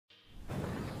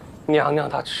娘娘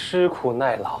她吃苦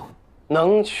耐劳，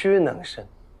能屈能伸，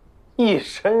一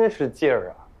身是劲儿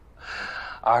啊。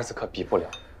儿子可比不了，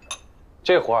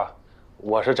这活儿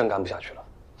我是真干不下去了。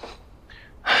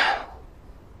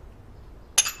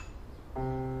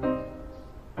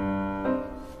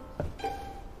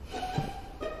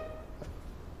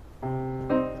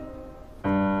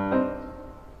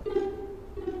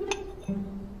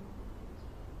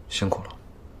辛苦了。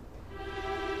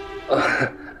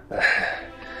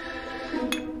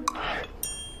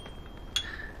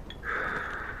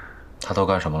他都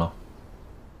干什么了？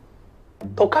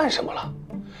都干什么了？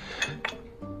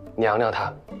娘娘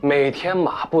她每天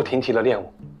马不停蹄的练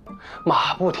武，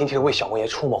马不停蹄的为小王爷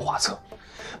出谋划策，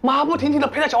马不停蹄的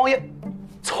陪着小王爷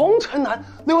从城南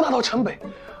溜达到城北，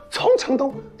从城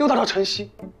东溜达到城西，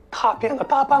踏遍了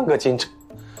大半个京城。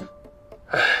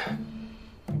唉。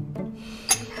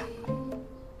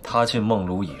他进梦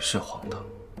庐已是荒唐，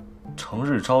成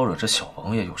日招惹这小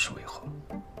王爷又是为何？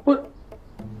不，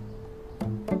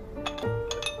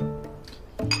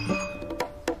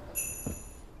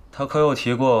他可有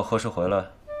提过何时回来？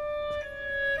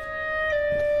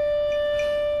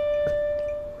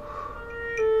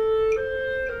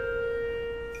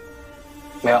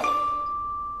没有。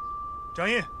掌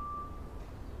印。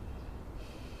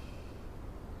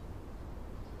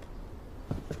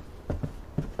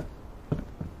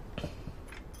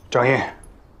掌印，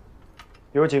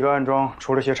有几个暗桩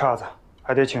出了些岔子，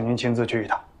还得请您亲自去一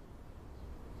趟。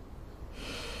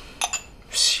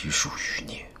习术余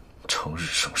孽，成日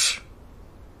生事。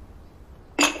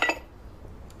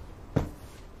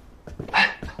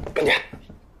哎，干爹，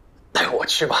带我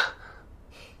去吧。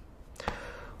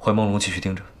回梦龙继续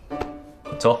盯着，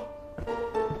走。